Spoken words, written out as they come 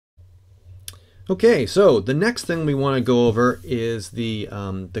Okay, so the next thing we want to go over is the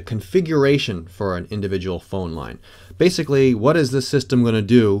configuration for an individual phone line. Basically, what is the system going to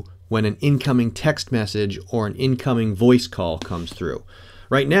do when an incoming text message or an incoming voice call comes through?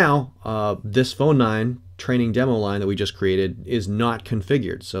 Right now, this phone line, training demo line that we just created, is not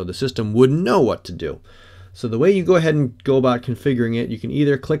configured, so the system wouldn't know what to do. So the way you go ahead and go about configuring it, you can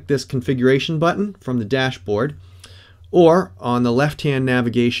either click this configuration button from the dashboard, or on the left-hand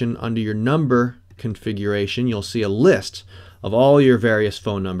navigation under your number configuration, you'll see a list of all your various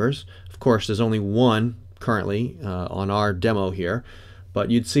phone numbers. Of course, there's only one currently on our demo here,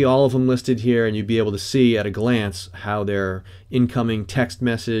 but you'd see all of them listed here, and you'd be able to see at a glance how their incoming text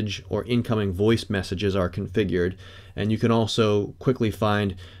message or incoming voice messages are configured. And you can also quickly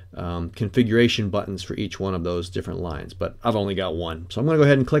find configuration buttons for each one of those different lines, but I've only got one. So I'm going to go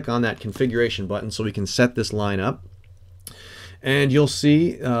ahead and click on that configuration button so we can set this line up. And you'll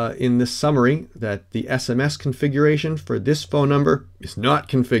see in this summary that the SMS configuration for this phone number is not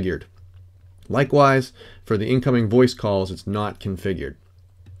configured. Likewise, for the incoming voice calls, it's not configured.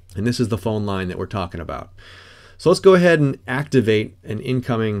 And this is the phone line that we're talking about. So let's go ahead and activate an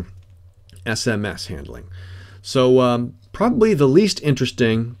incoming SMS handling. So probably the least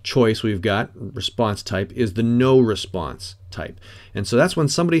interesting choice we've got, response type, is the no response type. And so that's when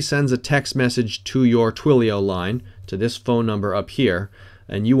somebody sends a text message to your Twilio line, to this phone number up here,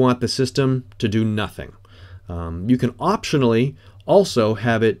 and you want the system to do nothing. You can optionally also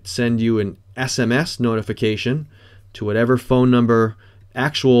have it send you an SMS notification to whatever phone number,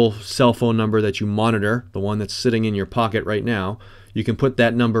 actual cell phone number that you monitor, the one that's sitting in your pocket right now. You can put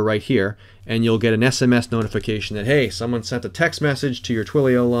that number right here, and you'll get an SMS notification that, hey, someone sent a text message to your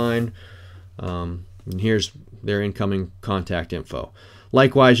Twilio line, and here's their incoming contact info.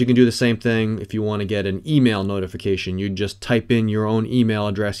 Likewise, you can do the same thing if you want to get an email notification. You just type in your own email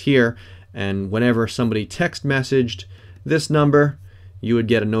address here, and whenever somebody text messaged this number, you would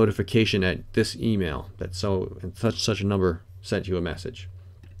get a notification at this email that such a number sent you a message.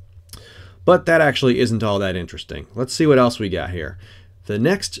 But that actually isn't all that interesting. Let's see what else we got here. The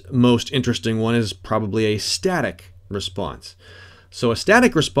next most interesting one is probably a static response. So a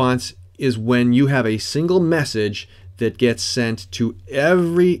static response is when you have a single message that gets sent to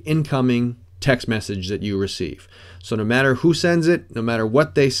every incoming text message that you receive. So no matter who sends it, no matter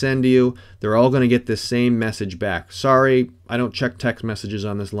what they send to you, they're all going to get this same message back. Sorry, I don't check text messages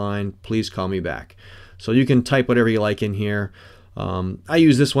on this line. Please call me back. So you can type whatever you like in here. I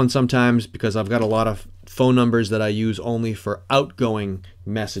use this one sometimes because I've got a lot of phone numbers that I use only for outgoing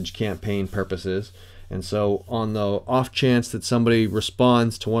message campaign purposes. And so on the off chance that somebody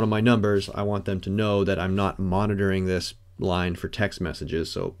responds to one of my numbers, I want them to know that I'm not monitoring this line for text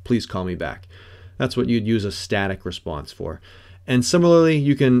messages, so please call me back. That's what you'd use a static response for. And similarly,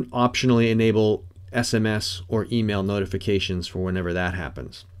 you can optionally enable SMS or email notifications for whenever that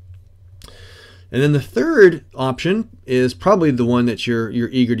happens. And then the third option is probably the one that you're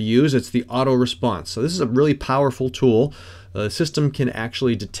eager to use. It's the auto response. So this is a really powerful tool. The system can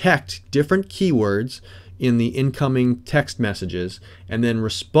actually detect different keywords in the incoming text messages and then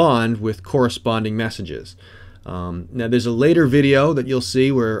respond with corresponding messages. Now there's a later video that you'll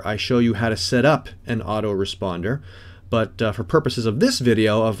see where I show you how to set up an autoresponder, but for purposes of this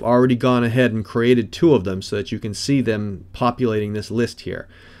video, I've already gone ahead and created two of them so that you can see them populating this list here.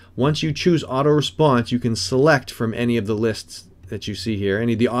 Once you choose auto response, you can select from any of the lists that you see here,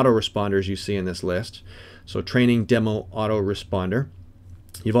 any of the autoresponders you see in this list. So training demo autoresponder.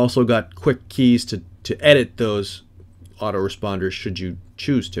 You've also got quick keys to edit those autoresponders should you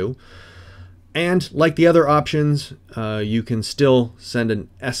choose to. And like the other options, you can still send an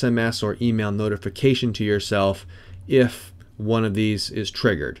SMS or email notification to yourself if one of these is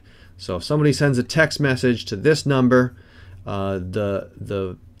triggered. So if somebody sends a text message to this number,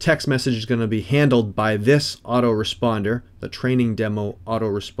 the text message is going to be handled by this autoresponder, the training demo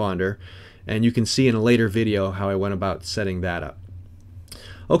autoresponder, and you can see in a later video how I went about setting that up.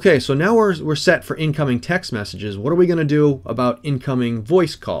 Okay, so now we're set for incoming text messages. What are we going to do about incoming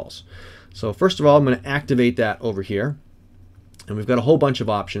voice calls? So first of all, I'm going to activate that over here, and we've got a whole bunch of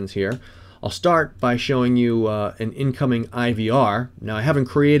options here. I'll start by showing you an incoming IVR. Now I haven't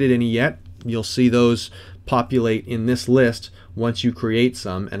created any yet. You'll see those populate in this list once you create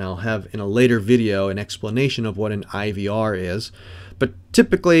some, and I'll have in a later video an explanation of what an IVR is. But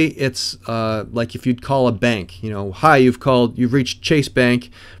typically it's like if you'd call a bank, you know, hi, you've reached Chase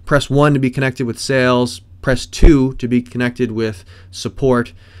Bank, press 1 to be connected with sales, press 2 to be connected with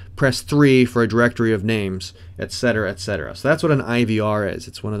support, press 3 for a directory of names, etc., etc. So that's what an IVR is.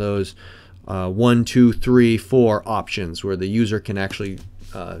 It's one of those 1, 2, 3, 4 options where the user can actually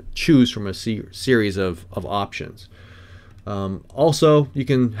choose from a series of options. Also, you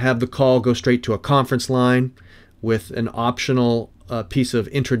can have the call go straight to a conference line with an optional piece of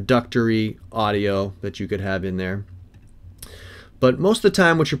introductory audio that you could have in there. But most of the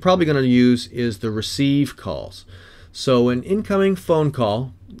time what you're probably going to use is the receive calls. So an incoming phone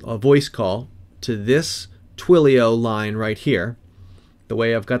call, a voice call to this Twilio line right here, the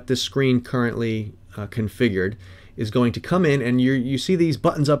way I've got this screen currently configured, is going to come in, and you see these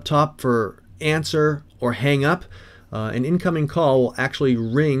buttons up top for answer or hang up. An incoming call will actually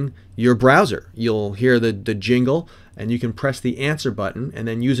ring your browser. You'll hear the jingle, and you can press the answer button, and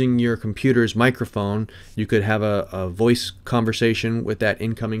then using your computer's microphone you could have a voice conversation with that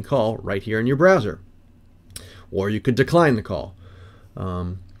incoming call right here in your browser. Or you could decline the call.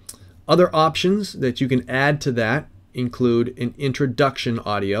 Other options that you can add to that include an introduction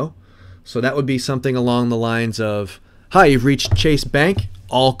audio. So that would be something along the lines of, "Hi, you've reached Chase Bank.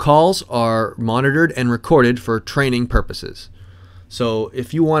 All calls are monitored and recorded for training purposes." So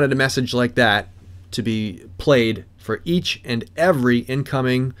if you wanted a message like that to be played for each and every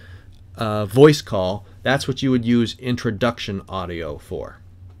incoming voice call, that's what you would use introduction audio for.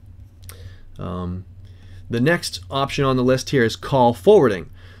 The next option on the list here is call forwarding.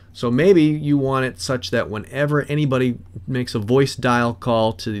 So maybe you want it such that whenever anybody makes a voice dial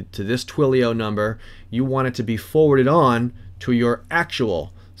call to this Twilio number, you want it to be forwarded on to your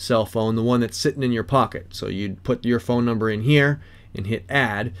actual cell phone, the one that's sitting in your pocket. So you'd put your phone number in here and hit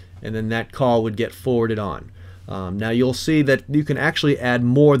add, and then that call would get forwarded on. Now you'll see that you can actually add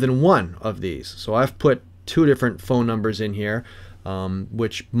more than one of these. So I've put 2 different phone numbers in here,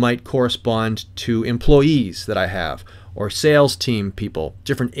 which might correspond to employees that I have, or sales team people,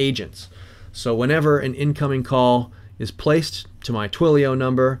 different agents. So whenever an incoming call is placed to my Twilio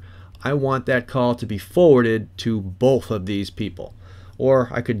number, I want that call to be forwarded to both of these people. Or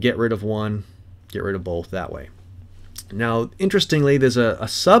I could get rid of one, get rid of both that way. Now, interestingly, there's a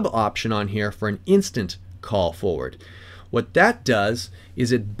sub option on here for an instant call forward. What that does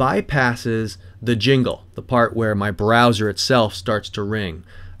is it bypasses the jingle, the part where my browser itself starts to ring,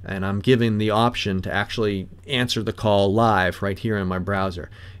 and I'm given the option to actually answer the call live right here in my browser.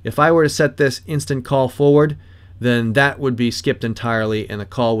 If I were to set this instant call forward, then that would be skipped entirely and the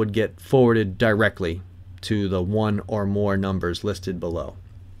call would get forwarded directly to the 1 or more numbers listed below.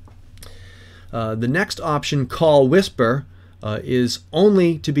 The next option, call whisper, is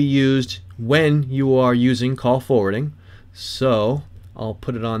only to be used when you are using call forwarding. So I'll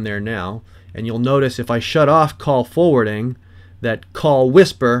put it on there now, and you'll notice if I shut off call forwarding, that call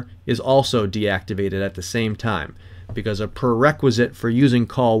whisper is also deactivated at the same time, because a prerequisite for using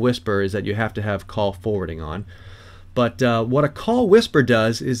call whisper is that you have to have call forwarding on. But what a call whisper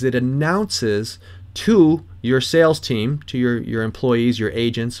does is it announces to your sales team, to your employees, your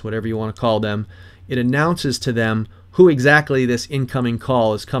agents, whatever you want to call them, it announces to them who exactly this incoming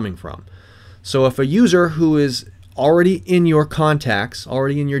call is coming from. So if a user who is already in your contacts,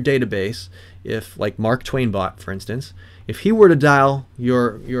 already in your database, if like Mark Twainbot, for instance, if he were to dial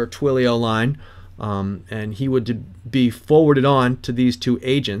your Twilio line and he would be forwarded on to these 2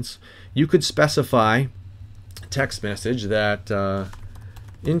 agents, you could specify a text message that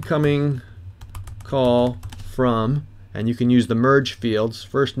incoming call from, and you can use the merge fields,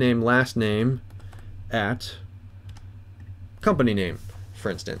 first name, last name, at company name, for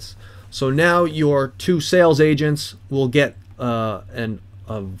instance. So now your 2 sales agents will get a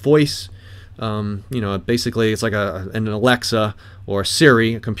voice, basically it's like an Alexa or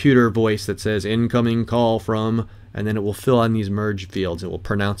Siri, a computer voice that says incoming call from, and then it will fill in these merge fields. It will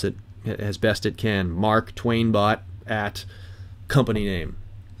pronounce it as best it can, Mark Twainbot at company name.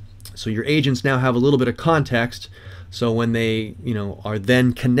 So your agents now have a little bit of context, so when they are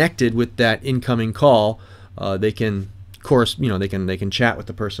then connected with that incoming call, they can they can chat with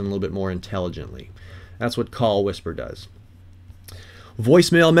the person a little bit more intelligently. That's what call whisper does.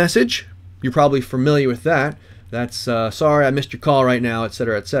 Voicemail message, you're probably familiar with that. That's sorry I missed your call right now,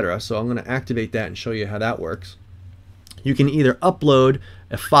 etc., etc. So I'm going to activate that and show you how that works. You can either upload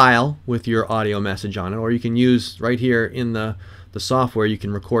a file with your audio message on it, or you can use right here in the software, you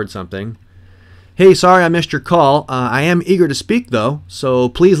can record something. Hey, sorry I missed your call. I am eager to speak though, so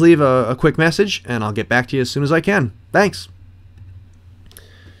please leave a quick message and I'll get back to you as soon as I can. Thanks.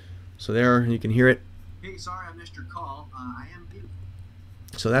 So there you can hear it. Hey, sorry I missed your call. I am eager.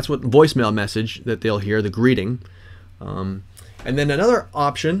 So that's what voicemail message that they'll hear, the greeting. And then another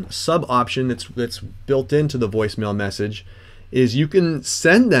option, sub option that's built into the voicemail message is you can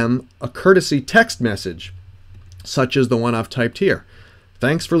send them a courtesy text message, such as the one I've typed here.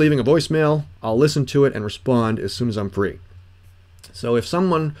 Thanks for leaving a voicemail. I'll listen to it and respond as soon as I'm free. So if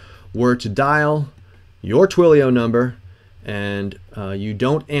someone were to dial your Twilio number and you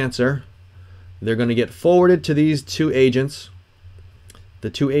don't answer, they're going to get forwarded to these two agents. The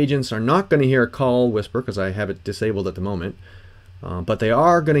two agents are not going to hear a call whisper because I have it disabled at the moment, but they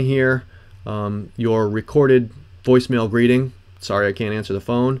are going to hear your recorded voicemail greeting. Sorry, I can't answer the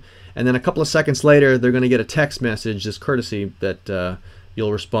phone. And then a couple of seconds later, they're going to get a text message, this courtesy that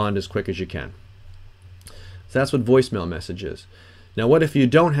you'll respond as quick as you can. So that's what voicemail message is. Now, what if you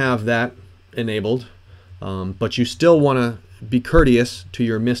don't have that enabled, but you still want to be courteous to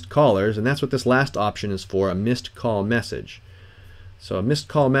your missed callers? And that's what this last option is for, a missed call message. So a missed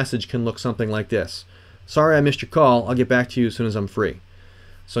call message can look something like this. Sorry I missed your call. I'll get back to you as soon as I'm free.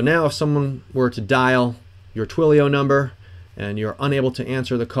 So now if someone were to dial your Twilio number and you're unable to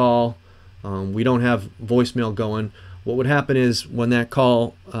answer the call, we don't have voicemail going, what would happen is when that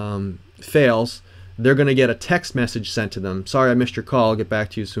call fails, they're going to get a text message sent to them. Sorry I missed your call. I'll get back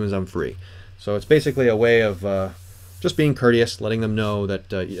to you as soon as I'm free. So it's basically a way of just being courteous, letting them know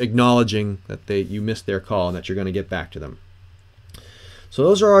that, acknowledging that you missed their call and that you're going to get back to them. So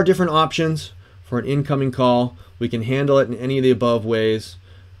those are our different options for an incoming call. We can handle it in any of the above ways.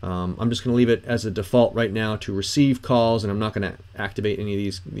 I'm just going to leave it as a default right now to receive calls, and I'm not going to activate any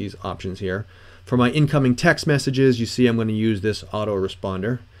of these options here. For my incoming text messages, you see I'm going to use this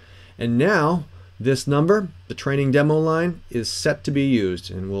autoresponder. And now this number, the training demo line, is set to be used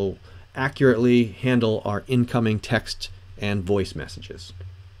and will accurately handle our incoming text and voice messages.